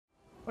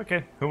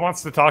Okay, who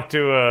wants to talk to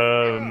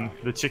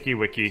the Chicky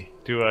Wiki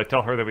to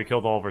tell her that we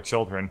killed all of her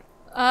children?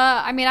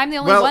 I mean, I'm the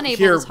only one able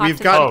to talk to we've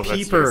got them.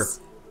 Peeper.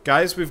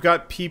 Guys, we've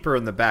got Peeper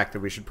in the back that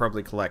we should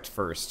probably collect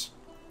first.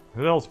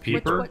 Who the hell's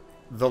Peeper?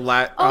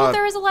 Oh,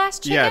 there was a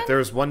last chicken? Yeah, there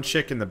was one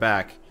chick in the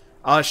back.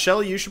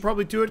 Shelly, you should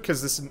probably do it,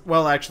 because this...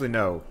 Well, actually,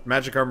 no.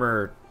 Magic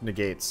armor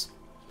negates.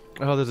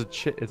 Oh, there's a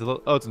chick.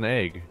 Oh, it's an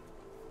egg.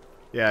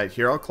 Yeah,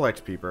 here, I'll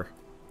collect Peeper.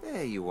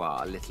 There you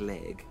are, little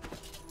egg.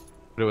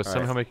 But it was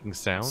somehow making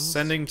sounds?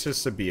 Sending to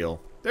Sabile.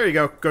 There you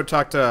go. Go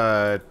talk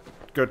to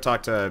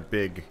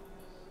Big.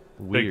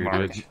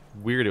 Weird.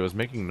 Weird, it was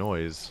making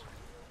noise.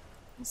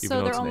 Even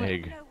though it's an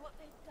egg.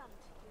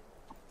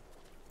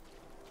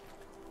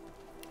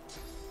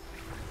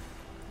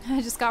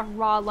 I just got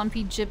raw,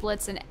 lumpy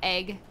giblets and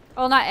egg.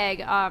 Oh, not egg.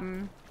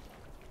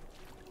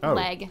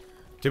 Leg.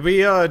 Did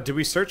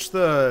we search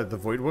the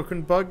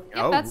Voidwoken bug? Yep,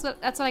 oh, that's what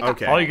I got.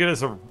 Okay. All you get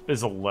is a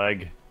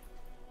leg,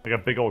 like a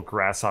big old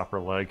grasshopper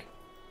leg.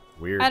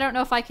 Weird. I don't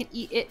know if I can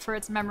eat it for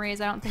its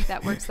memories. I don't think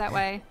that works that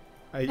way.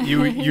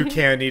 You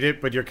can eat it,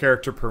 but your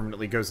character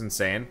permanently goes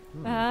insane.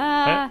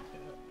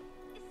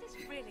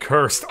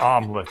 Cursed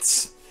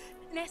omelets.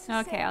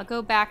 Okay, I'll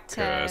go back to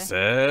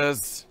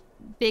Curses.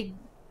 Big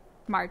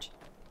Marge.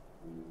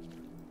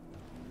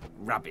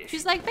 Rubbish.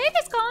 She's like,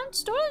 baby's gone,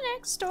 stolen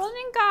and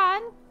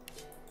gone.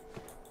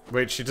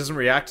 Wait, she doesn't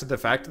react to the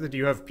fact that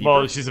you have Peeper?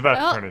 Well, she's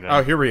about to turn it in.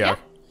 Oh, here we Yeah. are.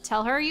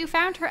 Tell her you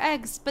found her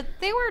eggs, but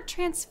they were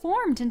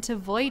transformed into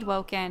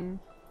Voidwoken.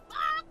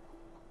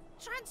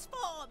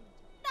 Transformed!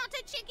 Not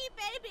a chicky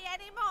baby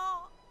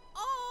anymore!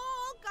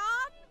 All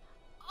gone!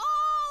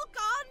 All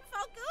gone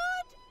for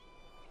good!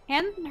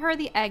 Hand her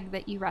the egg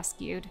that you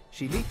rescued.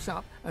 She leaps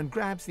up and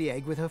grabs the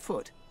egg with her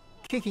foot,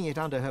 kicking it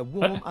under her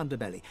warm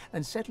underbelly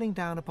and settling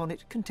down upon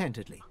it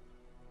contentedly.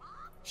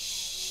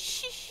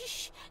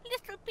 Shh!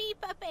 Little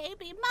Peeper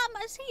baby,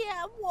 Mama's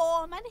here,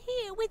 warm and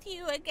here with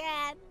you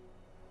again.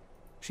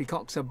 She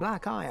cocks a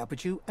black eye up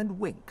at you and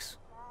winks.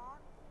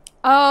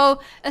 Oh,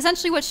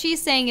 essentially what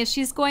she's saying is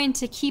she's going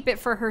to keep it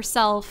for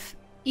herself,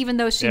 even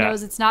though she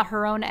knows it's not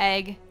her own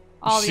egg.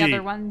 All the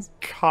other ones.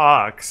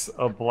 Cocks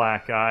a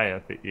black eye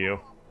up at you.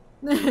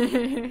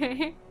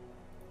 Thank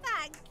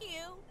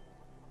you.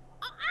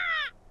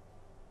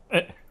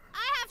 I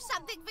have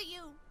something for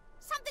you.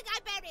 Something I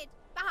buried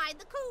behind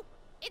the coop.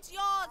 It's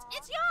yours.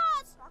 It's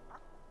yours.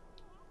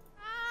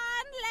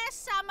 Unless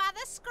some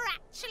other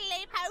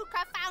scratchly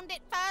poker found it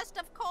first,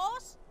 of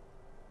course.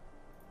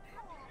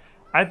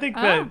 I think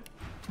that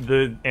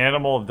the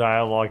animal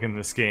dialogue in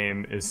this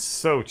game is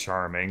so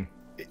charming.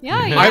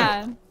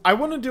 Yeah. I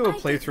want to do a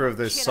playthrough of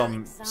this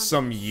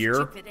some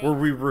year where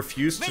we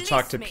refuse to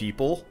talk to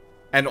people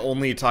and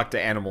only talk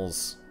to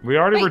animals. We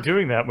already were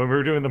doing that when we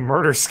were doing the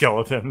murder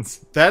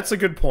skeletons. That's a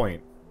good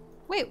point.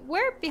 Wait,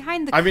 we're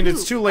behind the I mean, coop.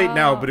 it's too late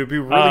now, but it'd be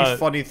a really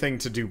funny thing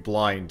to do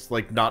blind,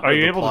 like not. Are know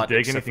you the able plot to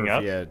dig except anything for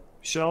up, if you had-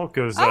 Shell?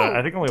 Because Oh,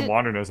 I think only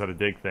Wander knows how to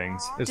dig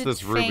things. It's Did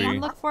this Fane ruby.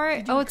 look for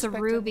it? Oh, it's a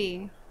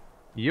ruby.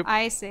 Yep.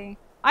 I see.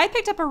 I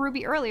picked up a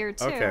ruby earlier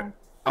too. Okay.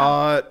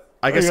 I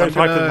guess you I'm gonna talk to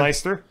gonna. the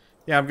Meister?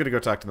 Yeah, I'm gonna go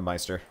talk to the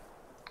Meister.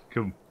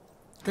 Cool.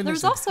 The There's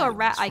lizard also a hangs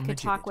rat I from could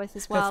the talk gibbet. with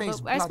as Her well,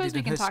 face but I suppose bloodied we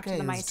and can her talk to the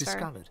scales Meister.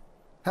 discoloured.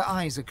 Her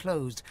eyes are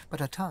closed,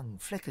 but her tongue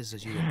flickers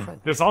as you approach.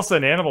 There's also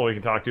an animal we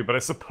can talk to, but I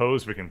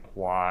suppose we can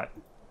plot.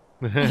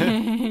 Well,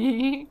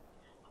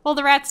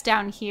 the rat's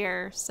down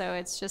here, so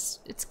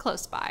it's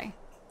close by.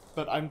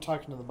 But I'm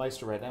talking to the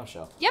Meister right now,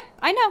 Shell. Yep,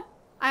 I know.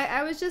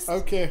 I was just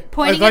Okay.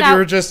 pointing I it thought you out.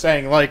 were just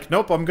saying, like,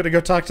 nope, I'm gonna go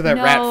talk to that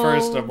rat No,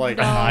 first. I'm like,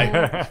 no.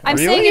 hi. I'm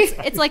Really?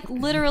 saying it's like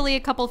literally a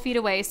couple feet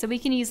away, so we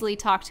can easily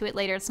talk to it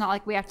later. It's not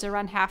like we have to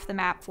run half the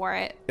map for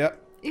it. Yep.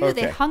 Ew,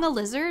 Okay. they hung a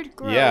lizard?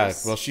 Gross. Yeah,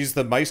 well, she's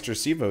the Meister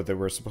Sivo that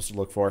we're supposed to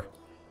look for.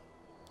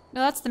 No,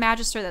 that's the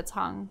Magister that's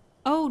hung.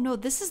 Oh, no,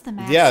 this is the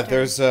Magister. Yeah,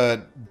 there's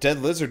a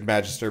dead lizard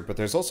Magister, but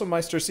there's also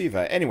Meister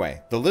Siva.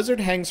 Anyway, the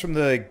lizard hangs from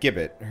the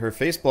gibbet, her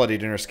face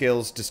bloodied and her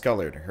scales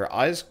discolored. Her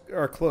eyes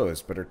are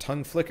closed, but her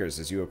tongue flickers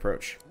as you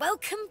approach.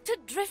 Welcome to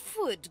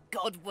Driftwood,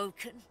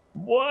 Godwoken.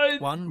 What?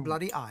 One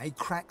bloody eye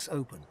cracks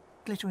open,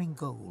 glittering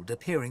gold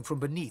appearing from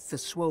beneath the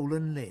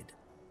swollen lid.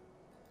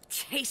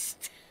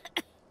 Chased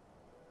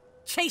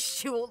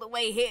you all the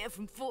way here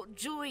from Fort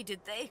Joy,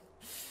 did they?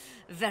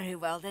 Very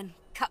well then,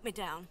 cut me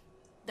down.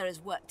 There is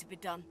work to be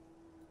done.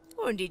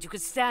 Or indeed you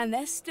could stand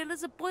there still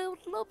as a boiled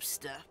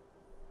lobster.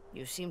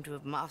 You seem to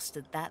have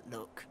mastered that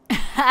look.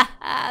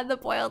 the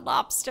boiled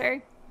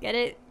lobster. Get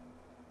it?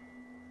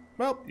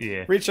 Well,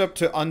 Yeah. reach up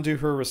to undo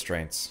her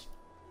restraints.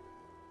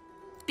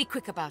 Be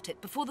quick about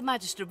it, before the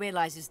Magister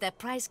realizes their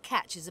prize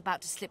catch is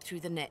about to slip through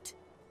the net.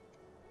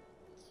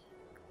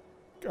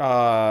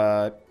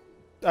 I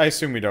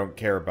assume we don't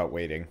care about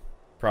waiting.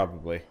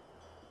 Probably.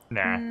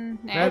 Nah.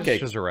 Nah. Okay.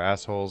 Magisters are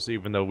assholes,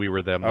 even though we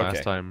were them Okay.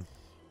 last time.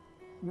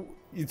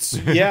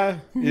 Yeah,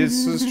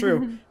 this is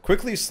true.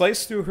 Quickly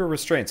slice through her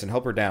restraints and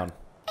help her down.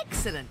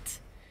 Excellent.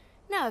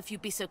 Now if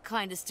you'd be so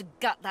kind as to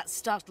gut that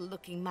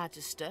startled-looking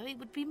Magister, it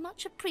would be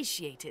much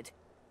appreciated.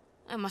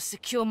 I must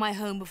secure my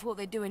home before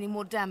they do any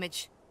more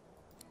damage.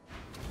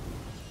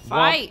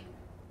 Fight.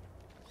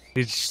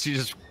 She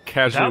just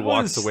casually That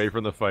walks was- away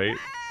from the fight.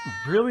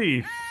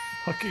 Really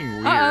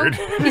fucking Uh-oh. weird.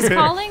 He's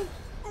calling.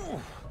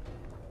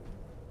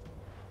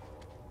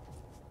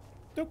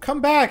 No,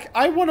 come back.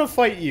 I want to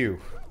fight you.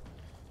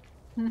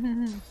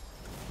 That's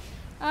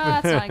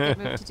not a good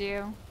move to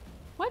do.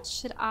 What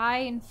should I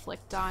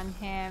inflict on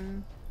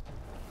him?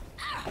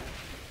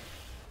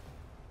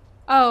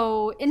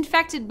 Oh,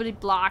 infected but he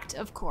blocked.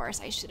 Of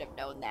course, I should have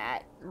known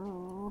that.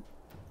 Oh,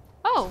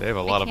 They have a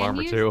I lot of can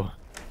armor use- too.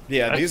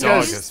 Yeah, That these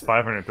dog guys. is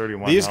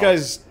 531 These health.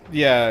 guys.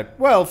 Yeah.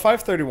 Well,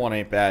 531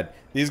 ain't bad.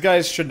 These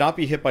guys should not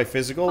be hit by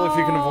physical if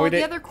you can avoid the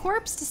it. other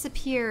corpse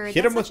disappeared.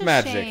 Hit That's him with such a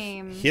magic.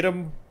 shame. Hit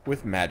him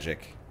with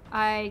magic.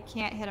 I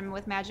can't hit him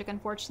with magic,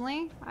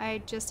 unfortunately.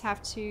 I just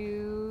have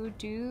to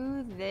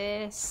do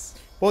this.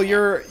 Well,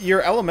 your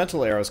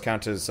elemental arrows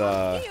count as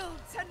Yield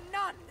to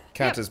none.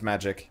 count Yep. as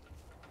magic.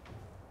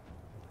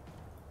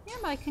 Yeah,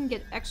 but I can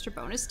get extra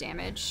bonus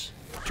damage.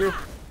 True.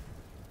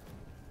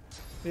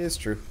 It is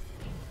true.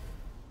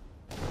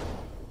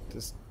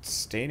 Just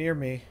stay near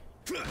me.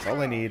 That's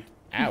all I need.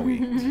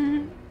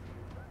 Owie.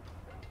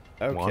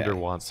 Okay. Wander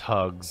wants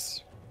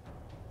hugs.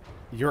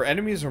 Your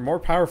enemies are more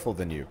powerful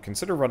than you.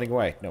 Consider running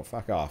away. No,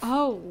 fuck off.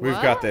 Oh, We've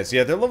what? got this.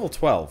 Yeah, they're level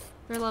 12.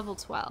 They're level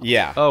 12.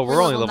 Yeah. Oh, we're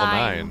We're only level level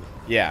 9. 9.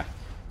 Yeah.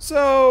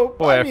 So,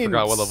 Boy, I mean,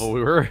 forgot what level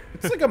we were.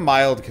 It's like a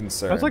mild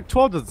concern. I was like,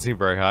 12 doesn't seem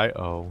very high.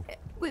 Oh.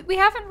 We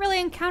haven't really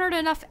encountered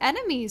enough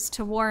enemies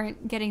to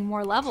warrant getting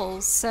more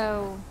levels,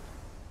 so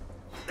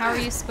how are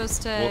you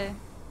supposed to...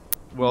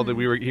 Well,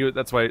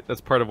 that's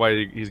part of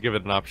why he's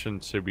given an option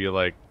to be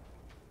like,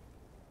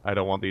 I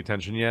don't want the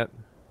attention yet.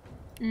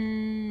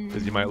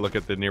 Because you might look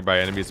at the nearby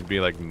enemies and be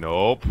like,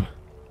 nope.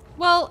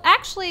 Well,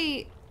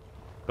 actually,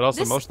 But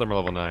also, This- most of them are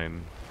level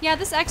 9. yeah,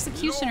 this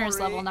executioner's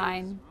level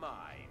 9.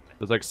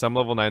 There's like some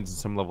level 9s and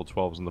some level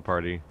 12s in the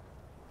party.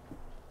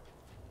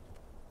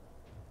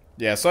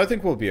 Yeah, so I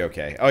think we'll be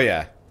okay. Oh,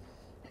 yeah.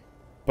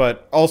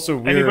 But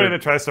also, Anybody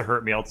that tries to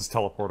hurt me, I'll just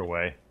teleport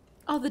away.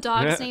 Oh, the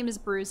dog's Yeah. name is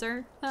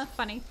Bruiser. Huh,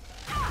 funny.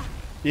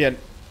 Yeah.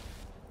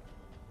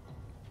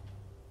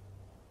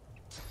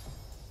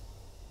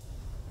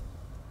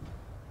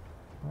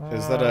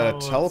 Is that a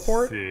Let's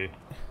teleport? see.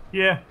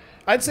 Yeah.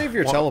 I'd save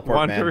your teleport,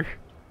 Wander, man.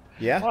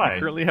 Yeah? Why? I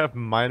currently have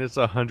minus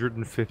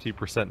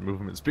 150%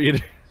 movement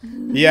speed.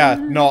 Yeah,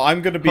 no,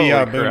 I'm gonna be Holy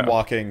crap.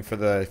 moonwalking for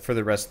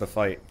the rest of the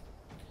fight.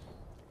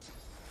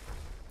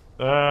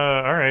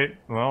 Alright.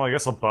 Well, I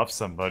guess I'll buff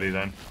somebody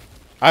then.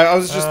 I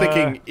was just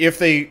thinking, if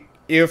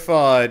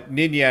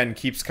Ninyan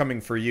keeps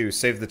coming for you,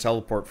 save the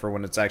teleport for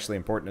when it's actually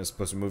important as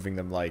opposed to moving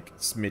them like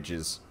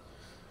smidges.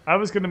 I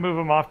was gonna move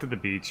him off to the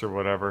beach or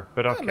whatever,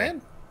 but okay. Yeah,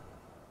 man.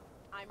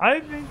 I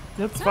think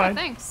that's Oh, fine.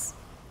 thanks.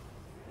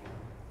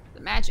 The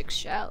magic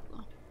shell.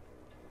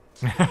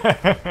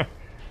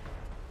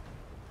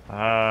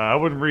 I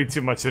wouldn't read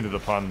too much into the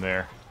pun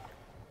there.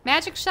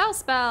 Magic shell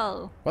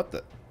spell. What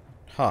the?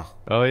 Huh.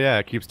 Oh yeah,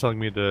 it keeps telling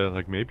me to,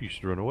 like, maybe you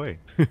should run away.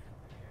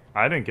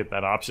 I didn't get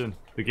that option.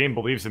 The game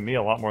believes in me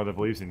a lot more than it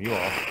believes in you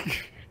all.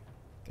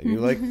 You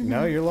like,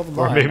 no, you're level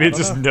 9. Or maybe I it don't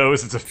just know.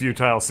 knows it's a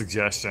futile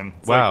suggestion.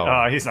 It's Wow.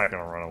 like, he's not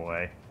gonna run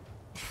away.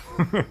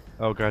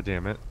 Oh god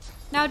damn it.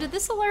 Now, did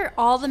this alert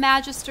all the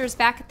Magisters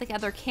back at the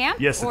other camp?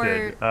 Yes, or...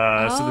 it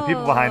did. So the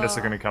people behind us are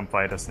Oh. gonna come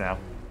fight us now.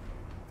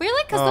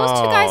 Really? Because those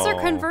two guys are Oh.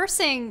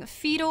 conversing.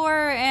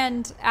 Fedor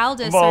and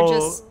Aldous Well, are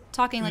just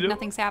talking like you-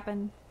 nothing's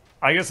happened.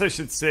 I guess I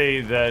should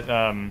say that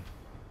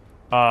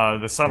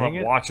the Silent Dang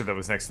it. Watcher that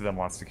was next to them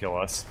wants to kill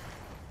us.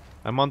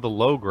 I'm on the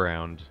low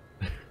ground.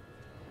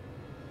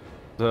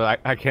 So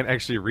I can't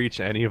actually reach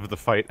any of the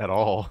fight at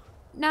all.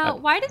 Now,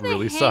 That why did they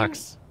really hang...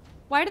 sucks.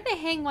 Why did they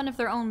hang one of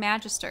their own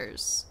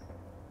Magisters?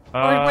 were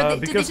they- did they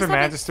Because they're just have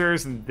a-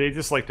 magisters and they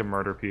just like to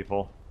murder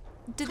people.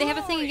 Did they have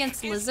a thing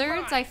against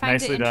lizards? I find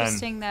Nicely it done.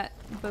 interesting that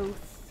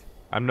both...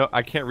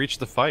 I can't reach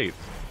the fight.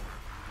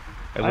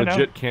 I I know.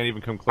 legit can't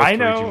even come close I to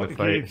know. reaching the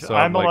fight. Heath, So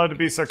I'm like, allowed to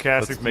be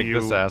sarcastic. let's make you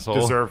this asshole.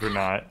 deserved or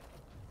not.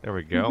 There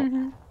we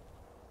go.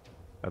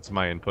 That's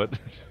my input.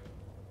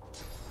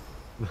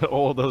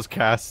 All those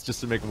casts just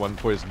to make one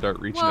poison dart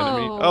reach an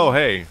enemy. Whoa. Oh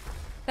hey,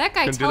 That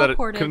guy couldn't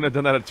teleported. have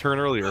done that a turn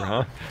earlier,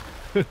 huh?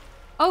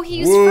 Oh, he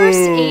used first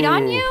aid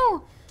on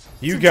you?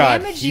 You to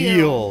got damage you.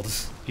 healed.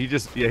 He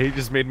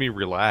just made me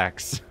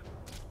relax.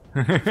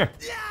 I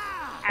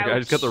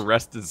just got the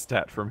rested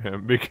stat from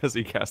him because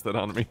he cast that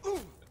on me.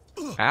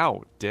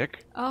 Ow,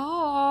 dick.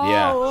 Oh.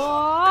 Yeah.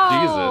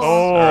 Jesus.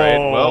 Oh.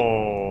 Alright,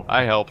 well,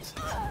 I helped.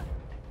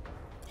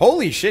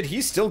 Holy shit,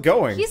 he's still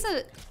going.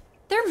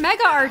 They're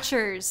mega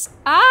archers.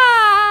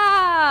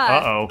 Ah.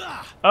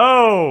 Uh-oh.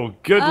 Oh,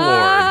 good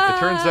lord. It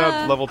turns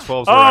out level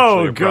 12s are actually Oh,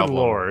 a good problem.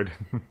 lord.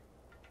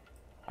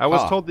 I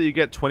was Huh. told that you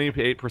get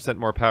 28%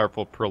 more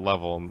powerful per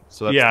level,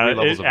 so that's Yeah, 3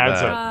 levels it of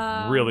adds that.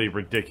 up really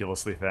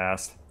ridiculously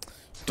fast.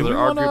 Do So they're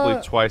we wanna-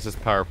 arguably twice as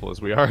powerful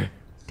as we are.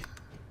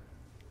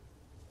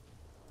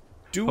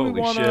 Do we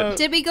Holy want to... shit.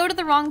 Did we go to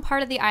the wrong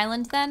part of the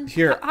island then?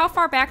 Here. How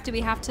far back do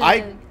we have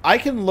to? I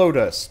can load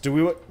us. Do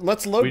we?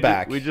 Let's load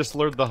back. We just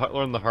learned the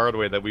hard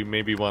way that we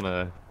maybe want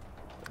to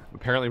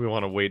apparently we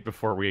want to wait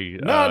before we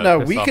No,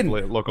 piss we off can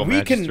local we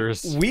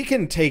magisters.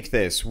 can take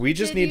this. We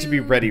just Did need to be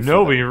you- ready for No,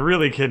 them. we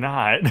really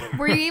cannot.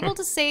 Were you able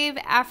to save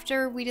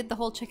after we did the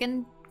whole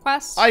chicken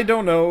quest? I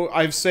don't know.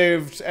 I've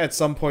saved at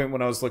some point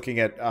when I was looking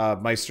at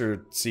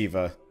Meister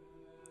Siva.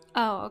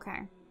 Oh,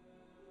 okay.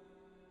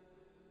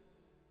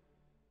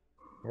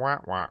 Wah,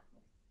 wah.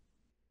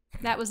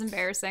 That was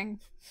embarrassing.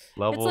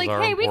 Levels like,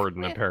 are hey,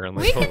 important,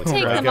 apparently. We can Holy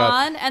take crap. them God.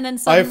 on, and then I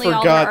suddenly all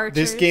our forgot archers...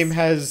 this game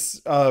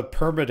has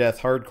permadeath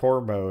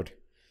hardcore mode.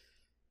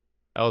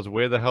 I was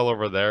way the hell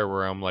over there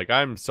where I'm like,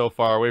 I'm so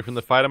far away from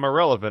the fight, I'm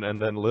irrelevant,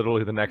 and then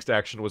literally the next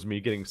action was me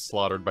getting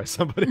slaughtered by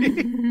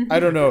somebody. I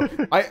don't know.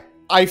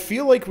 I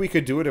feel like we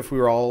could do it if we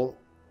were all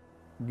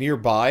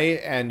nearby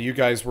and you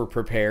guys were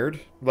prepared.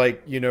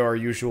 Like, you know, our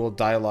usual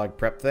dialogue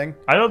prep thing.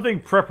 I don't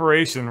think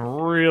preparation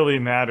really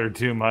mattered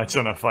too much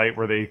on a fight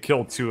where they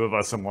killed 2 of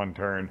us in 1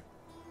 turn.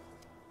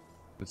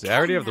 I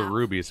already have the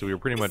ruby, so we were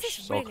pretty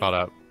much all caught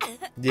up.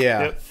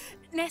 Yeah. Yep.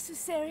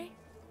 Necessary?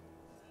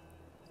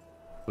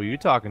 Who you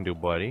talking to,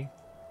 buddy?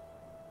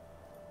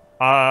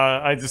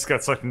 I just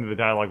got sucked into the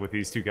dialogue with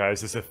these 2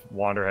 guys as if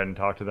Wander hadn't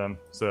talked to them.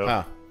 So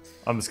Huh.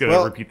 I'm just gonna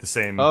Well, repeat the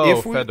same. Oh,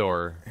 If we-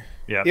 Fedor.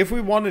 Yeah. If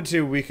we wanted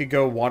to, we could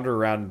go wander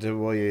around until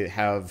we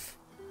have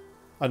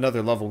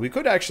another level. We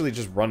could actually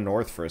just run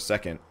north for a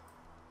second.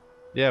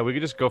 Yeah, we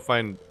could just go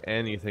find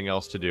anything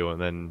else to do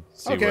and then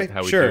see Okay,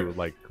 how we sure. do,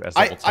 like, as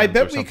I level 10s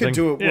bet or we something. could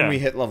do it when Yeah. we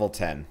hit level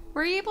 10.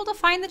 Were you able to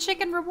find the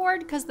chicken reward?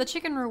 Because the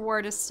chicken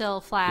reward is still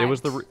flagged.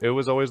 It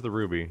was always the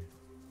ruby.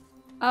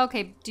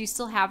 Okay, do you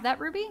still have that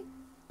ruby?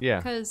 Yeah.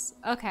 Because,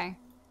 okay.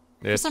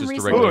 It's some just a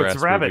reason- regular Ooh, it's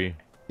ass a rabbit. ruby.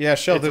 Yeah,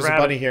 Shell, It's there's a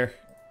rabbit. bunny here.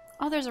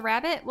 Oh, there's a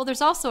rabbit? Well,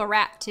 there's also a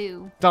rat,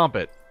 too. Dump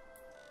it.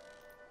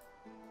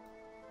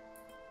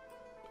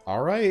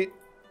 Alright,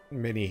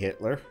 Mini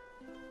Hitler.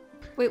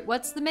 Wait,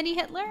 what's the mini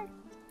Hitler?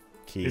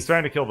 Keith. He's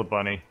trying to kill the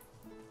bunny.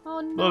 Oh,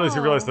 no. Little does he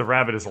realize the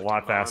rabbit is a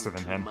lot faster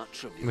than him.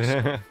 Much of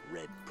yourself,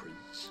 Red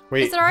Prince.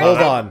 Wait, Is it alright? hold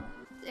on.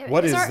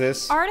 What is Is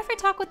this? Alright if I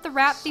talk with the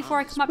rat before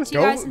I come up to you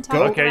Go- guys and talk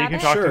go- with the Okay, you rabbit? can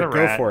talk to Sure, the go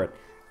rat. for it.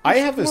 I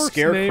have a Lurk's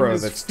scarecrow name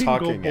is that's Fingal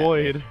talking at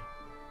Boyd. me.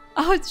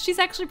 Oh, she's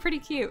actually pretty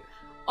cute.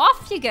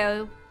 Off you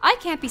go. I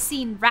can't be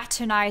seen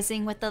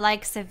raternizing with the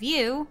likes of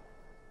you.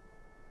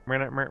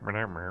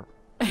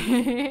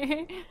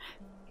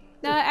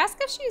 Ask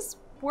if she's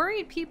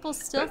worried people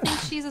still think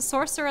she's a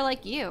sorcerer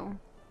like you.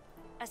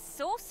 A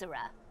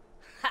sorcerer?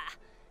 Ha!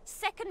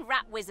 Second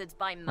rat wizards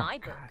by my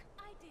book.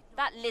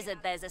 That lizard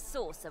there's a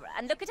sorcerer,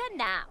 and look at her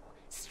now,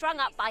 strung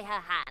up by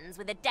her hands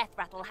with a death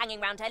rattle hanging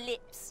round her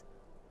lips.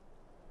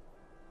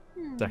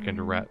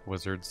 Second rat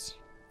wizards.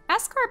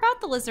 Ask her about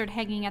the lizard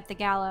hanging at the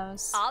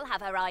gallows. I'll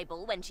have her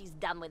eyeball when she's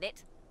done with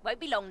it. Won't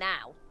be long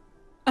now.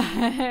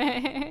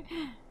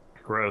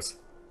 Gross.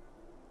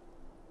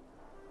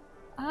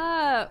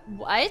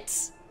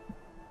 What?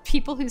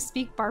 People who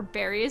speak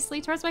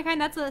barbarously towards my kind?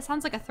 That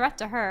sounds like a threat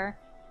to her.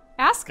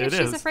 Ask if It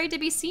she's is. afraid to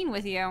be seen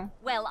with you.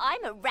 Well,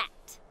 I'm a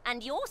rat,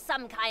 and you're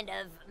some kind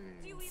of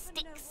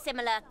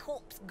stick-similar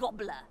corpse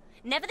gobbler.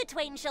 Never the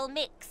twain shall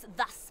mix,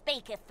 thus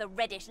spaketh the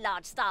reddish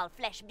large-style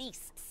flesh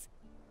beasts.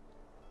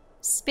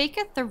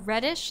 Spaketh the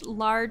reddish,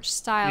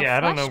 large-style Yeah, I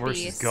don't know flesh where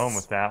she's beasts. going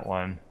with that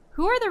one.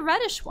 Who are the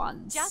reddish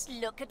ones? Just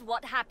look at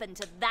what happened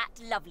to that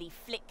lovely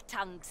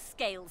flick-tongued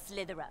scale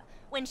slitherer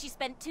when she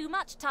spent too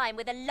much time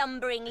with a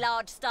lumbering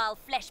large-style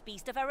flesh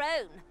beast of her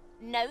own.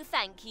 No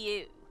thank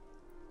you.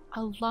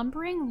 A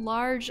lumbering,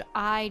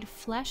 large-eyed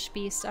flesh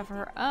beast of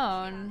her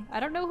own. I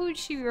don't know who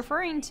she's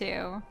referring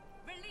to.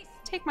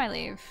 Take my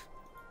leave.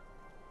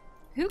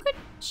 Who could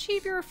she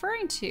be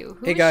referring to?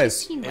 Who Hey, is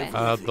guys. she seen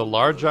with? The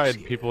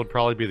large-eyed people would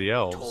probably be the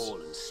elves. Tall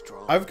and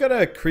strong. I've got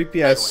a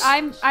creepy ass.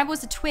 I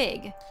was a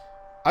twig.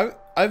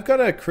 I've got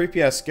a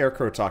creepy ass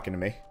scarecrow talking to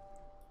me.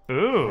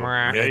 Ooh,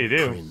 yeah, you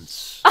do.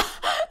 Prince.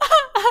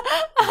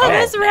 Oh,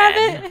 this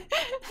rabbit!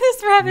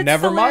 This rabbit's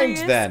Never mind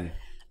hilarious. then.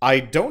 I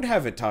don't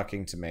have it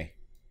talking to me.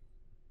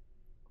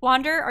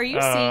 Wander, are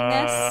you seeing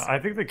this? I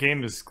think the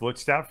game is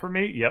glitched out for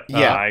me. Yep.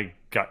 Yeah. I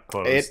got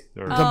closed.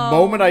 The Or-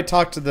 moment I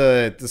talked to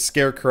the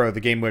scarecrow, the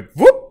game went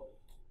whoop.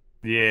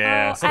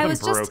 yeah, I something was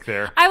broke just,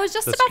 there. I was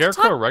just The about to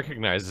scarecrow talk.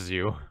 recognizes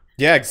you.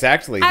 Yeah,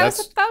 exactly. I That's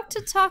was about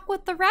to talk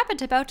with the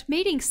rabbit about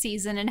mating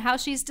season and how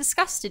she's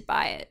disgusted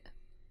by it.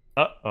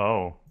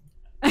 Oh.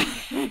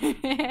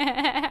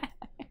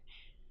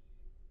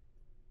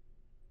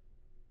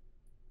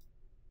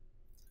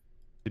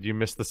 Did you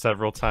miss the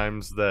several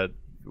times that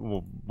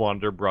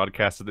Wander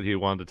broadcasted that he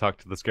wanted to talk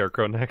to the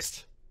scarecrow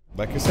next?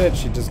 like I said.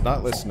 She does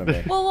not listen to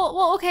me.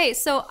 Well, okay.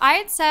 So I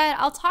had said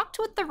I'll talk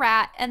with the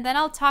rat, and then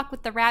I'll talk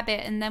with the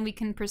rabbit, and then we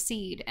can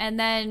proceed. And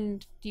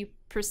then you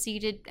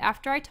proceeded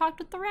after I talked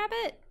with the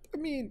rabbit. I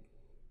mean,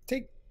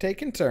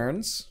 taking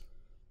turns.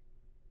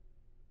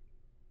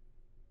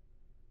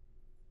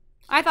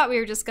 I thought we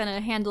were just gonna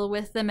handle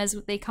with them as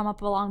they come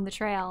up along the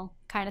trail,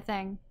 kind of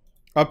thing.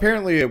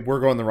 Apparently, we're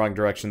going the wrong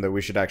direction. That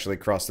we should actually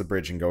cross the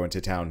bridge and go into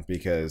town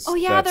because. Oh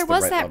yeah, that's there the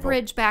was right that level.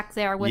 bridge back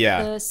there with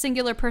Yeah. the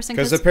singular person.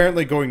 Because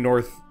apparently going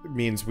north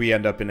means we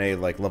end up in a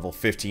like level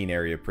 15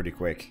 area pretty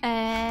quick.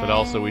 But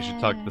also, we should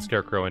talk to the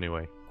scarecrow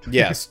anyway.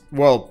 Yes.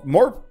 Well,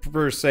 more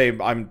per se,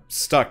 I'm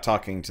stuck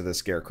talking to the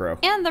scarecrow.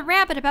 And the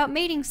rabbit about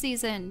mating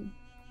season.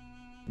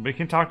 We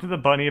can talk to the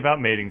bunny about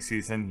mating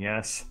season,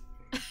 yes.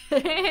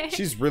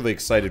 She's really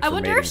excited for I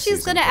wonder mating if she's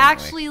season, gonna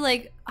apparently. actually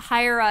like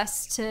hire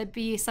us to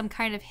be some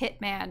kind of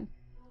hitman.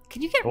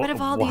 Can you get rid of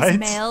all What? these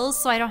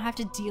males so I don't have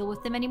to deal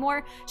with them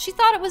anymore? She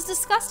thought it was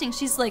disgusting.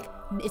 She's like,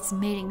 it's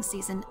mating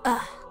season.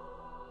 Ugh.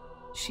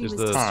 She Is was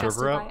the disgusted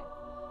server by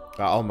up?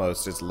 it.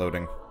 Almost. It's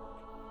loading.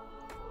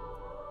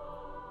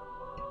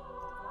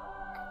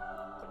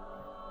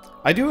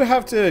 I do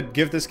have to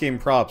give this game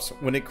props.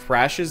 When it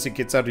crashes, it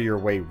gets out of your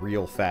way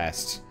real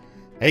fast.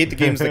 I hate the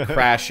games that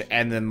crash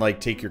and then, like,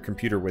 take your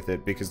computer with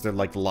it because they're,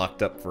 like,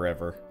 locked up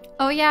forever.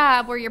 Oh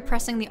yeah, where you're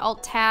pressing the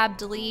Alt-Tab,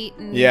 delete,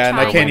 and Yeah, and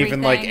I trying can't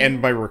even, like, everything.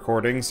 end my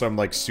recording, so I'm,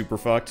 like, super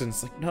fucked, and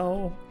it's like,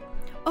 no.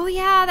 Oh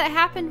yeah, that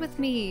happened with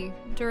me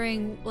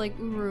during like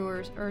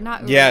Uru or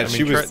not Uru. Yeah, I mean,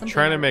 she was-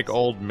 trying to make else.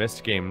 old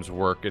Myst games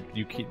work.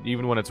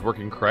 Even when it's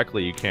working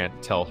correctly, you can't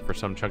tell for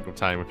some chunk of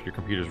time if your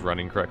computer's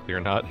running correctly or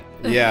not.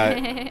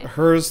 Yeah,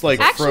 hers, like,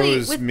 Actually,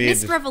 froze with mid...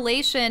 Mist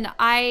Revelation, no,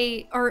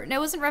 it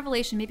wasn't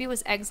Revelation. Maybe it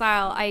was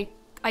Exile.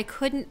 I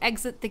couldn't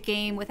exit the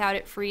game without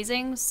it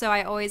freezing, so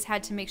I always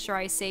had to make sure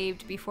I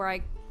saved before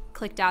I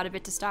clicked out of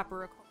it to stop a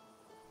record.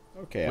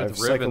 Okay, I've With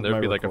cycled Riven, my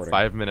there'd be like recording. a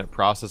 5-minute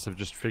process of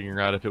just figuring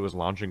out if it was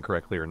launching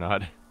correctly or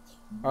not.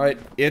 Alright,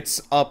 it's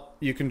up.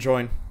 You can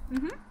join.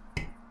 Mm-hmm.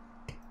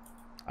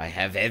 I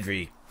have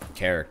every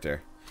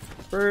character.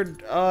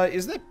 Bird,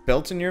 is that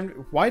belt in your...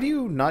 Why do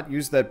you not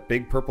use that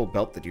big purple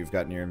belt that you've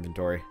got in your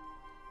inventory?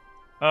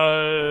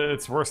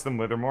 It's worse than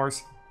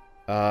Withermore's.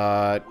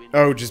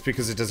 Oh, just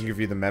because it doesn't give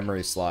you the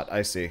memory slot.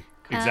 I see.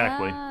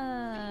 Exactly.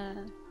 Ah.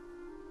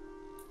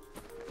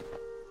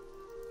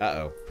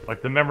 Uh-oh.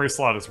 Like, the memory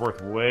slot is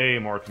worth way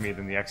more to me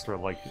than the extra,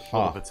 like,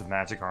 little Huh. bits of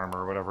magic armor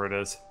or whatever it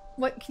is.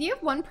 What? Can you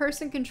have one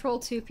person control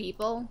two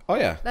people? Oh,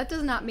 yeah. That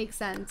does not make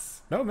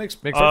sense. No, it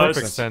makes Makes Uh,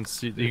 perfect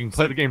sense. You can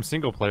play the game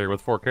single player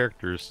with 4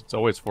 characters. It's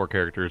always 4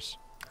 characters.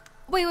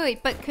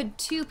 Wait, but could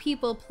 2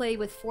 people play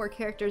with 4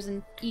 characters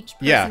and each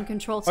person Yeah.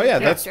 control 2 Oh, yeah,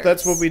 characters?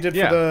 that's what we did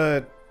Yeah.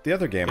 for the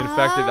other game. In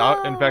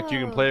fact, you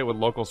can play it with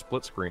local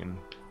split screen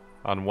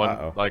on one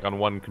on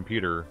one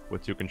computer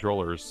with 2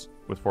 controllers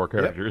with 4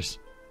 characters.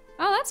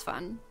 Oh, that's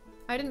fun.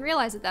 I didn't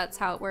realize that's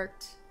how it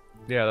worked.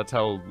 Yeah, that's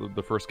how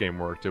the first game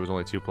worked. It was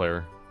only 2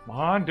 player. Come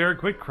on, Derek,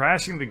 quit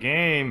crashing the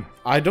game.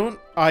 I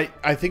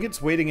think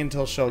it's waiting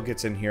until Shell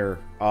gets in here,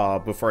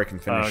 before I can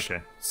finish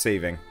okay.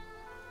 saving.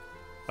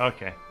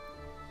 Okay.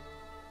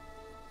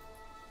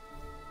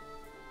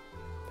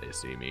 They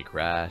see me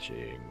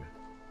crashing.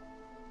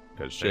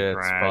 Cause They're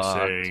shit's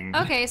crashing.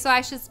 Okay, so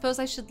I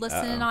should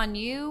listen in Uh-oh. on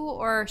you,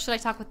 or should I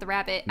talk with the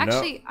rabbit? No,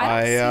 Actually, I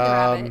don't see the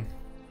rabbit.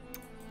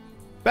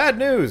 Bad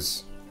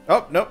news!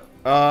 Oh, nope.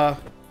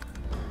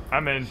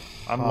 I'm in.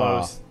 I'm Aw.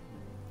 Lowe's.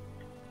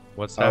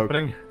 What's Okay.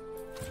 happening?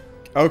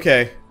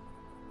 Okay.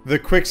 The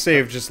quick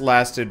save just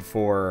lasted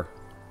for...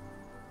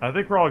 I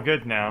think we're all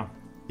good now.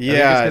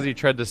 Yeah, because he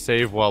tried to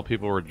save while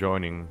people were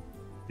joining,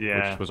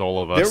 Yeah. which was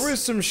all of us. there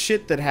was some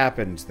shit that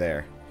happened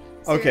there.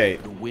 Okay,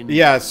 The wind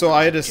yeah, so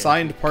I had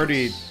assigned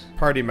party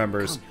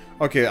members.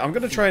 Okay, I'm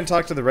gonna try and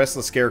talk to the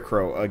restless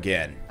scarecrow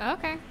again.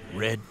 Okay.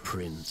 Red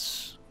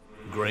Prince,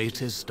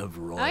 greatest of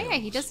royals. Oh yeah,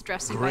 he does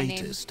address you by name.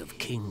 Greatest of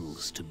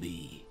kings to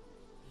be.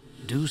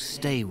 Do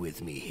stay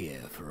with me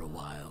here for a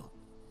while.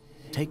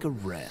 Take a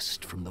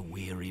rest from the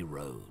weary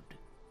road.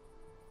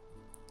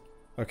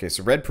 Okay,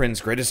 so Red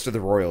Prince, greatest of the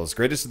royals,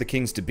 greatest of the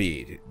kings to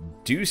be.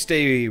 Do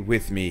stay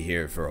with me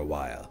here for a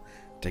while.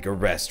 Take a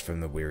rest from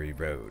the weary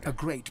road. A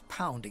great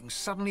pounding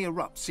suddenly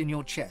erupts in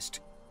your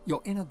chest.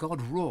 Your inner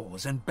god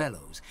roars and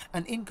bellows,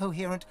 an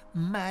incoherent,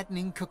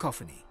 maddening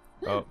cacophony.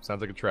 Oh,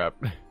 sounds like a trap.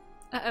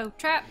 Uh-oh,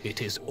 trap.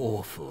 It is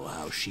awful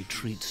how she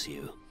treats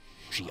you.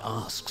 She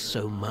asks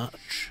so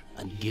much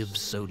and gives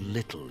so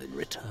little in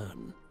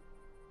return.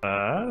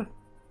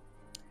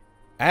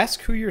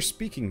 Ask who you're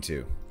speaking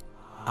to.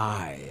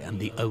 I am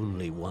the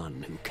only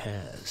one who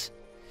cares.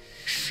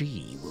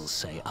 She will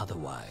say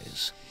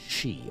otherwise.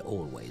 She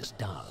always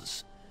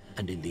does.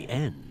 And in the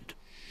end,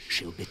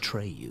 she'll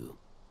betray you.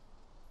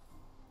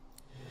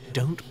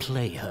 Don't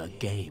play her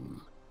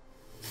game.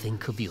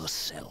 Think of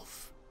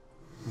yourself.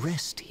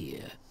 Rest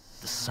here.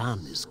 The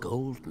sun is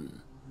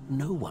golden.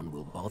 No one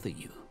will bother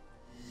you.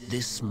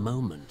 This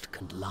moment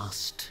can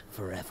last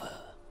forever,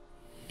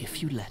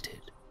 if you let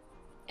it.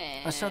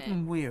 A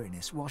sudden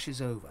weariness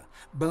washes over,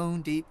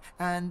 bone deep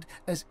and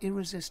as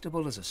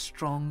irresistible as a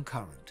strong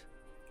current.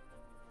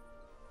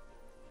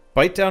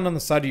 Bite down on the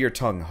side of your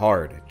tongue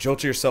hard.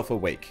 Jolt yourself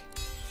awake.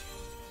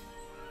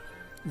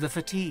 The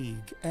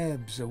fatigue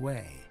ebbs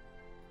away,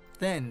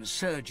 then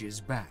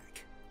surges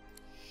back.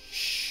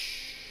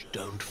 Shh,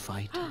 don't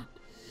fight it.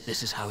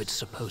 This is how it's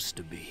supposed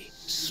to be.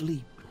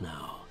 Sleep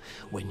now.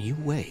 When you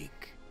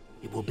wake,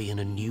 it will be in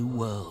a new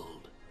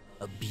world,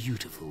 a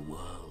beautiful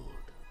world.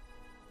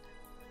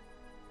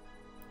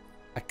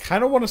 I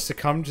kind of want to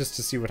succumb just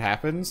to see what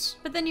happens.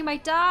 But then you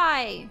might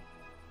die.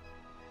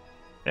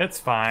 It's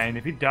fine.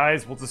 If he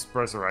dies, we'll just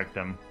resurrect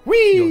him. Your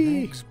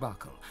Whee! legs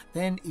buckle,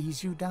 then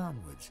ease you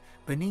downwards.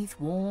 Beneath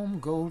warm,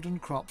 golden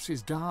crops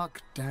is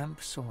dark,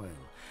 damp soil.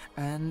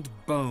 And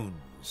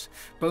bones.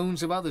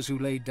 Bones of others who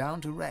laid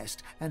down to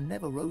rest and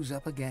never rose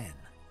up again.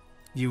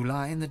 You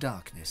lie in the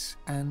darkness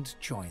and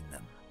join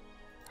them.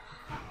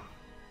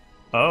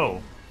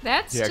 Oh.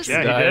 That's He just actually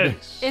Yeah, he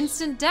died. did.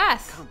 instant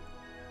death.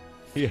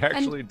 He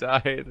actually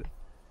died.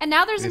 And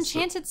now there's It's-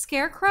 enchanted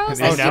scarecrows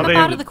Oh, that now come they- up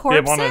out of the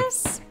they wanna-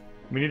 corpses?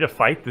 We need to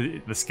fight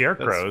the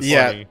scarecrows.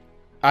 Yeah. Funny.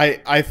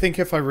 I think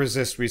if I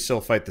resist, we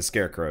still fight the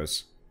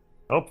scarecrows.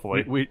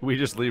 Hopefully. We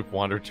just leave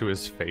Wander to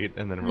his fate,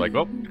 and then we're like,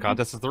 oh,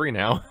 contest of 3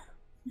 now.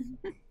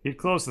 He'd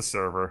close the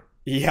server.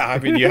 Yeah, I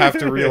mean, you have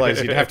to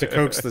realize you'd have to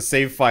coax the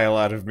save file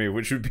out of me,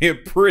 which would be a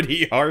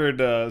pretty hard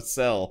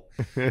sell.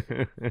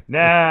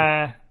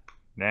 Nah.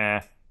 Nah.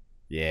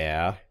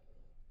 Yeah.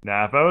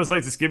 Nah, if I was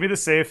like, just give me the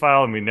save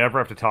file and we never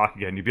have to talk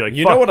again, you'd be like,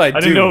 You fuck, know what I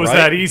didn't do, know it was right?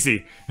 that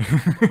easy.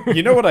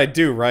 You know what I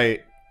do,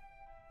 right?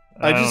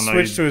 I just don't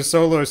know, switch to a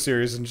solo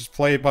series and just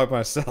play it by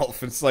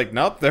myself. It's like,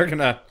 nope, they're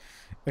gonna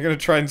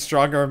try and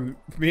strong arm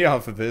me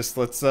off of this.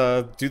 Let's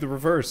do the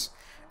reverse.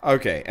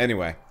 Okay,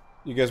 anyway.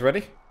 You guys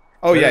ready?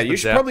 Oh yeah, There's the you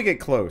should death. probably get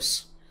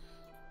close.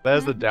 That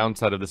is the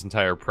downside of this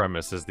entire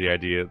premise, is the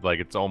idea,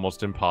 like, it's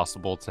almost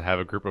impossible to have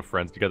a group of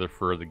friends together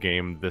for the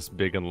game this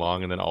big and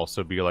long, and then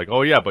also be like,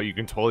 oh yeah, but you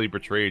can totally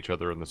betray each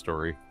other in the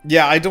story.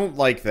 Yeah, I don't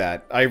like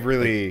that. I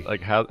really...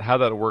 Like, how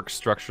that works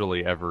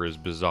structurally ever is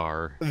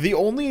bizarre. The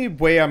only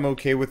way I'm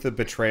okay with the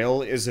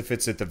betrayal is if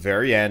it's at the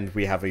very end,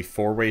 we have a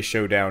 4-way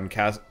showdown,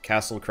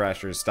 Castle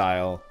Crashers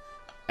style,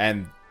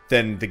 and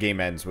then the game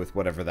ends with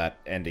whatever that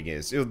ending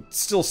is. It'll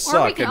still suck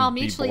Or we can and all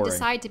be mutually boring.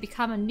 decide to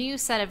become a new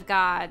set of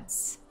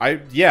gods.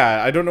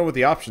 Yeah, I don't know what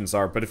the options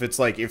are, but if it's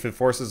like, if it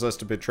forces us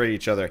to betray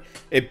each other,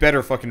 it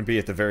better fucking be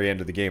at the very end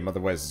of the game,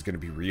 otherwise it's gonna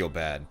be real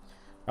bad.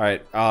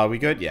 Alright, we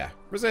good? Yeah.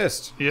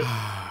 Resist! Yep.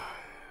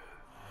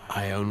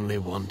 I only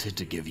wanted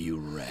to give you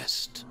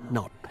rest,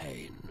 not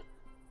pain.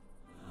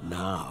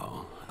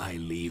 Now, I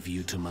leave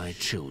you to my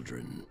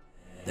children.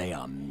 They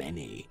are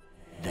many.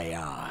 They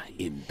are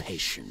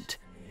impatient.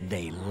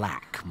 They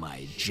lack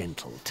my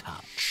gentle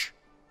touch.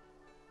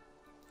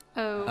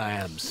 Oh, I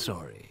am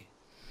sorry,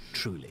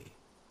 truly.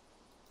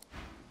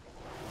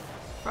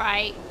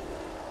 right.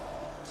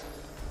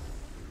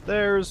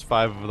 There's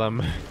 5 of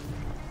them.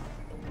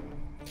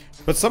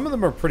 But some of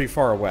them are pretty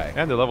far away.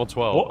 And they're level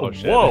 12. Whoa. Oh,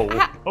 shit. Whoa.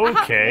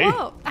 Okay.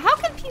 Whoa. How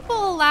can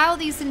people allow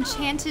these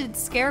enchanted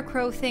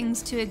scarecrow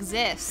things to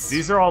exist?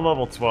 These are all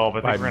level 12.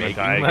 I By think we're gonna making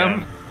die them?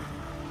 again.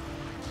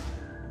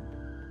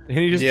 And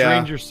you just Yeah.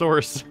 drained your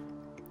source.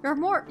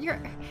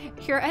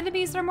 Your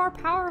enemies are more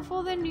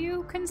powerful than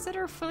you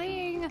consider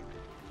fleeing.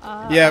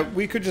 Yeah,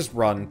 we could just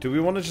run. Do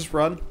we want to just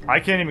run? I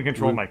can't even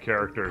control We my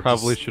character.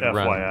 probably just should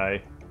run.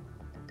 FYI.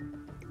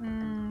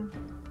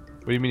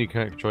 What do you mean you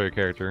can't control your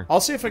character?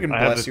 I'll see if I can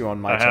bless you on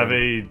my I have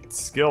turn. a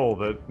skill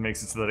that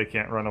makes it so that I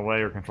can't run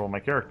away or control my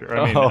character.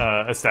 I mean,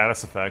 Oh. a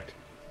status effect.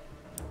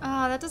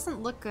 Oh, that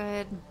doesn't look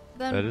good.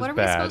 Then That is what are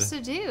bad. we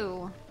supposed to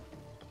do?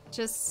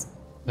 Just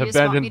you just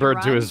want me Abandoned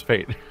bird to run? his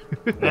fate.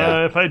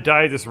 If I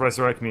die, just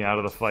resurrect me out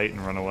of the fight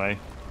and run away.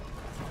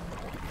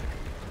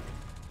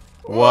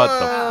 What the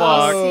Oh, fuck?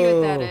 I see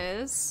what that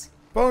is.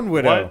 Bone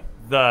Widow. What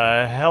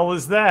the hell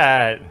is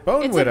that?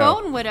 Bone It's Widow.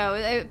 a bone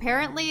widow.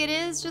 Apparently, it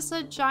is just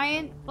a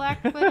giant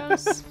black widow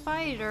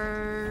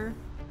spider.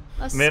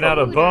 A Made out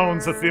of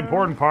bones. That's the spider.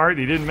 important part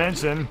he didn't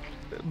mention.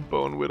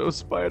 Bone Widow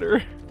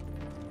spider.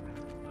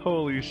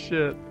 Holy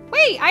shit.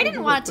 Wait, I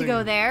didn't want it to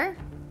go there.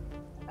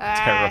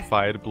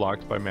 Terrified,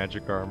 blocked by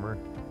magic armor.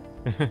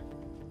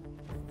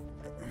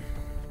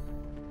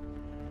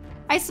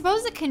 I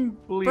suppose it can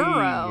Flee.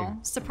 burrow,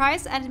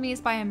 surprise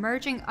enemies by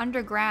emerging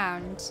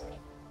underground,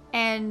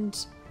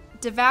 and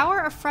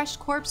devour a fresh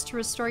corpse to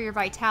restore your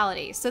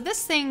vitality. So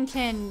this thing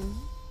can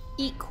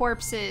eat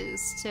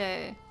corpses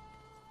to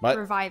What?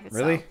 revive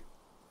itself. Really?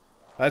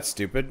 That's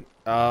stupid.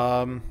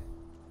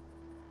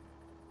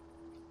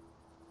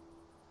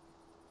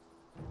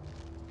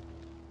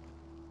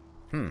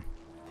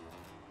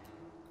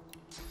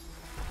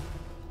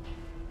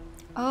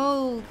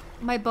 Oh,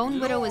 my bone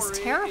widow is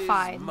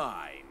terrified.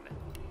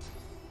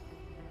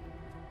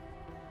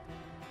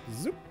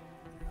 Zoop.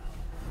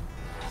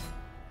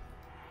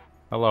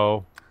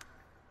 Hello.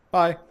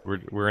 Bye.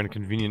 We're in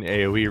convenient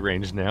AoE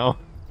range now.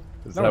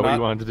 Is No, that what not.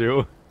 you wanted to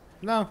do?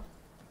 No.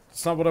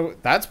 It's not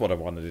what that's what I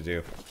wanted to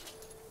do.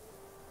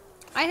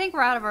 I think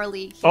we're out of our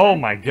league. Here. Oh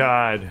my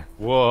god.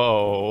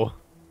 Whoa.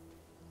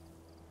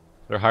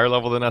 They're higher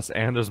level than us,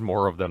 and there's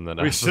more of them than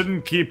We us.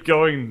 shouldn't keep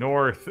going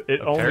north.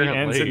 It only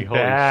ends Apparently, in holy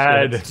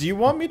bad. shit. Do you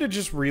want me to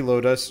just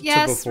reload us to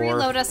Yes, before?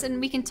 reload us, and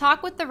we can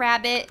talk with the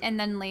rabbit and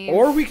then leave.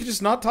 Or we could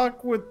just not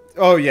talk with...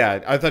 Oh,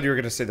 yeah. I thought you were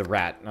going to say the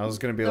rat. I was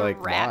going to be the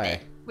like, rabbit.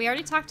 We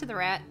already talked to the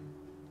rat.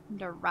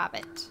 The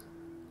rabbit.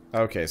 why?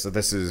 Okay, so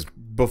this is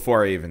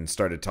before I even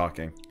started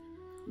talking.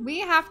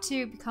 We have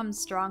to become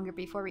stronger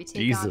before we take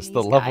on Jesus, these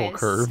the level guys.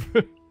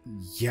 curve.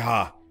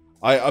 Yeah.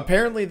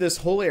 Apparently this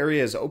whole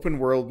area is open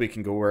world. We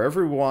can go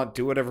wherever we want,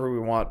 do whatever we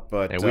want,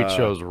 but... And we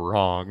chose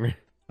wrong.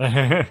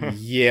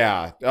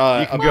 Yeah.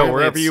 You can go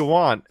wherever you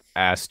want,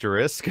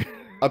 asterisk.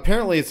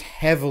 Apparently it's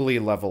heavily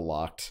level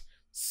locked,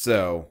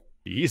 so...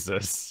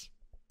 Jesus.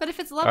 But if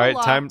it's level Alright,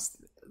 locked,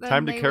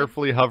 time to they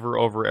carefully hover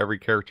over every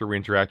character we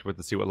interact with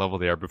to see what level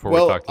they are before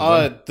well, we talk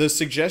to them. the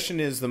suggestion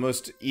is the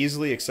most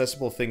easily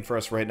accessible thing for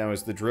us right now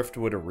is the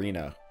Driftwood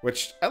Arena,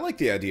 which I like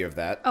the idea of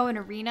that. Oh, an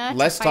arena?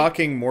 Less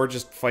talking, more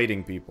just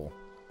fighting people.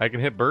 I can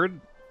hit bird?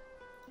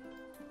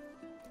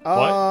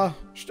 I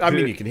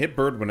mean, you can hit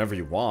bird whenever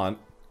you want.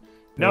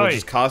 No, It'll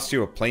just cost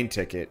you a plane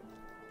ticket.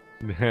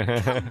 Come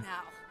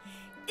now.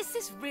 Is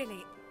this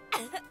really...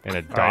 And a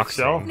Alright, dock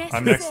so scene.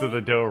 I'm next to the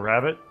doe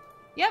rabbit.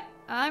 Yep,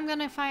 I'm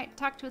gonna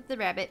talk with the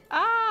rabbit.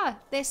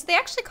 So they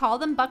actually call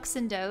them bucks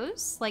and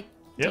does, like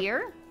Yep.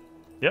 deer?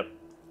 Yep.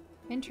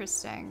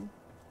 Interesting.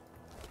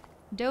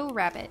 Doe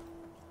rabbit.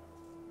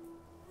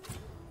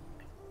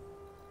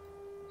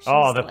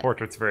 Oh, She's the like-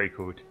 portrait's very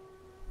cool.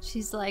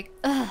 She's like,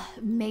 ugh,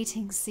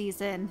 mating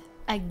season.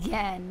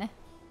 Again.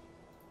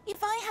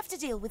 If I have to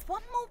deal with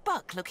one more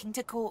buck looking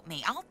to court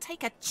me, I'll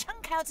take a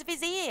chunk out of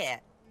his ear.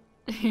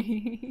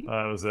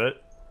 That was it.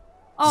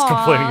 Just Aw.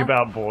 complaining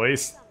about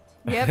boys.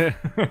 Yep.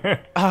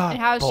 Ah, And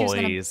how she was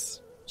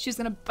boys. She was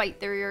gonna bite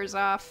their ears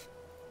off.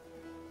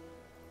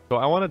 So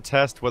I want to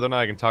test whether or not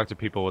I can talk to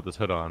people with this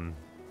hood on.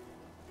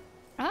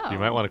 Oh. Oh. You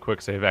might want to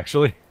quick save,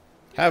 actually.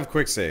 Have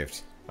quick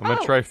saved. I'm gonna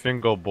Oh. try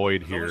Fingal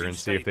Boyd As long as here you and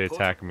see if stay they put,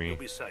 attack me. You'll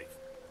be safe.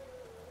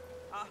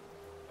 Are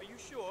you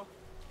sure?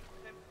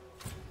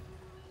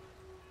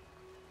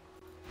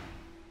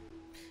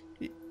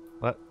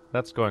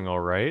 That's going all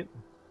right.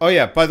 Oh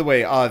yeah, by the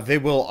way, they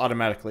will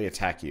automatically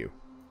attack you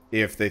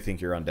if they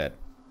think you're undead.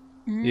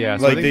 Yeah,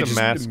 so Like, I they think the just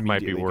mask might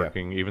be immediately go.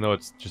 working, even though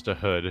it's just a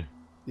hood.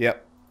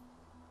 Yep.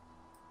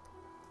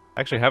 I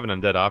actually have an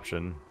undead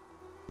option,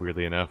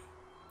 weirdly enough.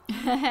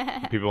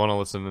 People want to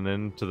listen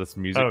in to this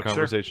music Oh, sure.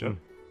 conversation.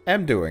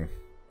 Am doing.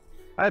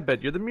 I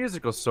bet you're the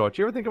musical sort.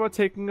 You ever think about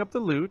taking up the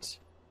lute?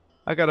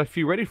 I got a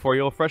few ready for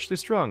you, all freshly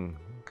strung.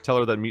 Tell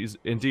her that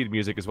indeed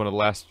music is one of the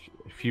last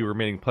few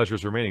remaining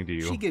pleasures remaining to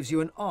you. She gives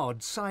you an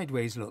odd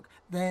sideways look,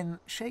 then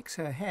shakes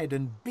her head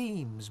and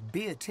beams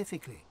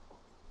beatifically.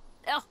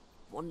 Oh,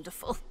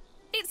 wonderful.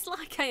 It's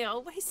like I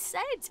always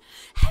said.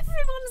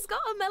 Everyone's got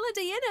a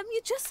melody in 'em.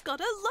 You just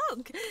gotta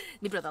look.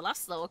 My brother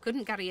Laszlo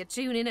couldn't carry a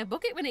tune in a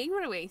bucket when he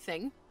were away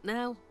thing.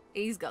 Now,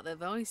 he's got the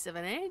voice of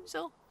an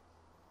angel.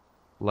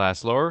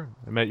 Laszlo,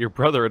 I met your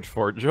brother at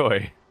Fort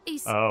Joy.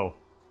 He's Oh.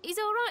 he's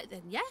alright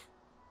then, yeah?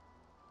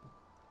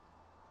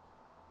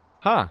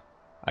 Huh.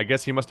 I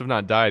guess he must have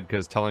not died,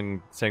 because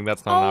saying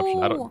that's not an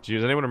option. Oh.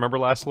 Does anyone remember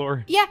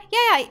Laszlo? Yeah,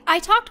 I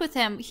talked with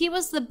him. He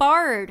was the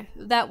bard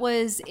that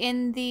was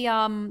in the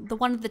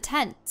one of the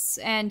tents,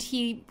 and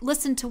he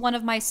listened to one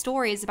of my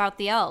stories about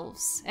the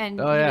elves, and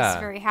Oh, he yeah.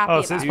 was very happy Oh,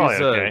 about so he's it. probably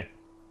He's, okay.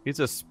 He's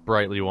a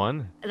sprightly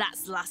one.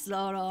 That's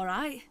Laszlo,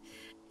 alright.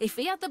 If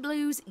he had the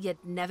blues,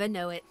 you'd never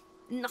know it.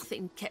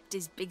 Nothing kept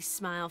his big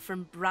smile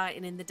from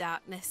brightening the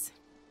darkness.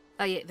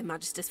 I hate the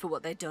Magisters for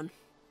what they'd done.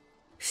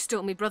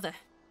 Stole me brother.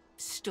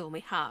 Stole me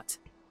heart.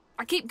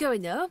 I keep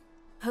going though,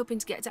 hoping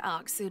to get to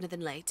Ark sooner than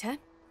later.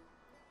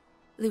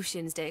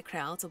 Lucian's Day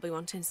crowds will be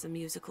wanting some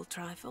musical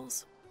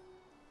trifles.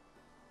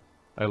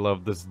 I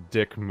love this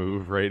dick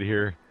move right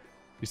here.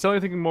 You sell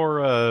anything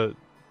more,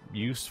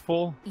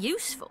 useful?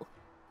 Useful?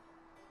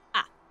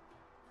 Ah,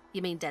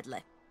 you mean deadly.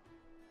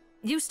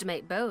 Used to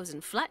make bows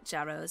and fletch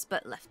arrows,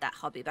 but left that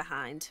hobby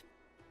behind.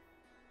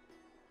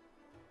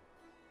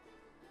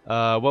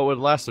 What would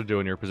Laszlo do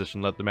in your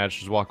position? Let the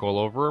magisters walk all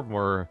over him,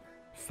 or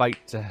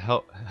fight to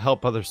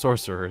help other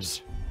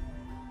sorcerers?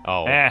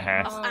 Oh.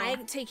 Uh-huh. Oh, I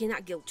ain't taking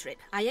that guilt trip.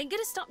 I ain't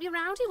gonna stop your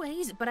rowdy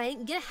ways, but I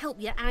ain't gonna help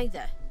you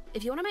either.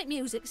 If you want to make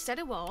music instead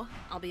of war,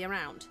 I'll be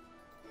around.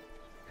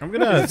 I'm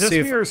gonna This see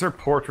if mirror's her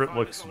portrait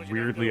looks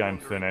weirdly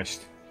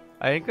unfinished.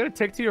 I ain't gonna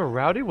take to your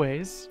rowdy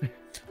ways.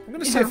 I'm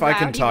gonna see if I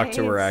can Rowdy talk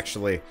to her. ways.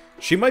 Actually,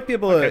 she might be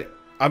able to.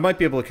 I might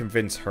be able to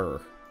convince her.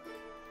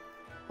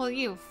 Well,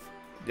 you've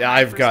Yeah,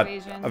 high I've got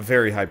persuasion. a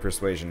very high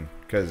persuasion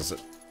because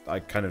I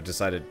kind of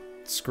decided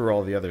screw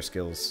all the other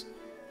skills.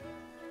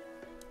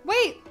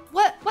 Wait,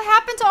 what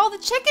happened to all the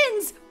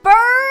chickens?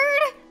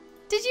 Bird?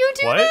 Did you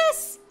do What?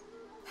 this?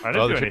 I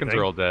didn't Oh, do the chickens anything.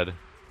 are all dead.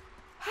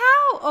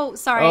 How? Oh,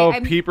 sorry. Oh,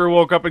 I'm... Peeper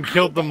woke up and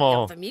killed I them bet you're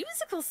all. the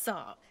musical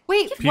sort.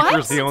 Wait, Give what?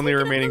 Peeper's the only Taking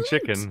up remaining the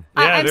chicken. loot.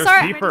 I- Yeah, I'm there's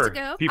sorry. Peeper. Ready to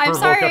go? Peeper I'm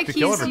sorry woke I up to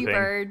kill accused you,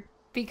 everything. Bird,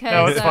 because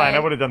No, it's fine. I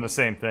would have done the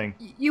same thing.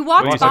 you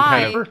walked What, he's some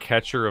by. kind of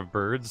catcher of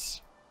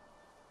birds?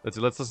 Let's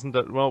listen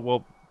to.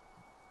 Well.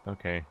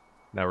 Okay,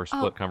 now we're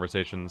split Oh.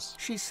 conversations.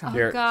 She Oh sighed.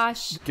 Here.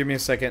 gosh, Give me a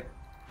second.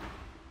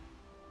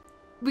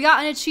 we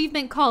got an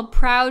achievement called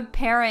Proud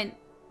Parent.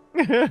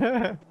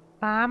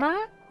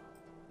 Mama?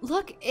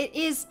 Look, it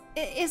is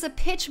a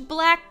pitch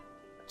black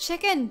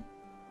chicken.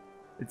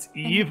 It's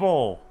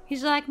evil.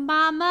 He's like,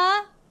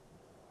 Mama.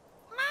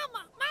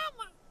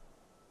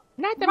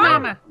 Not the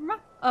Mama.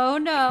 Oh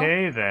no.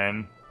 Okay,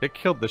 then. It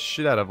killed the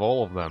shit out of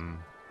all of them.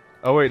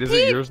 Oh wait, is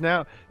it yours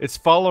now? It's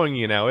following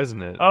you now,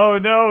 isn't it? Oh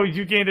no,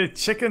 you gained a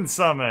chicken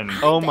summon.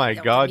 Oh my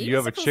god, you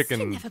have a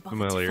chicken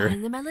familiar.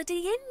 The melody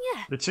in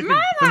ya. The chicken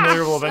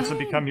familiar will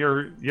eventually become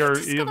your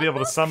you'll be able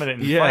to summon it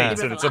in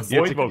fights, and it's a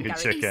void woken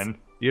chicken.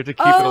 You have to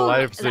keep it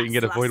alive so you can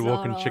get a void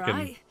woken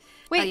chicken.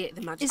 Wait,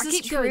 is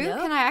this true?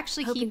 Can I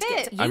actually keep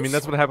it? I mean,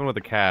 that's what happened with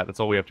the cat. That's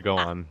all we have to go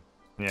on.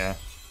 Yeah.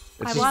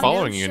 It's just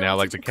following you now,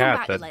 like the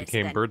cat that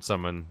became bird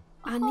summon.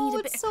 Oh,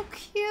 it's so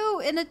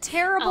cute in a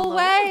terrible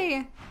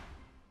way.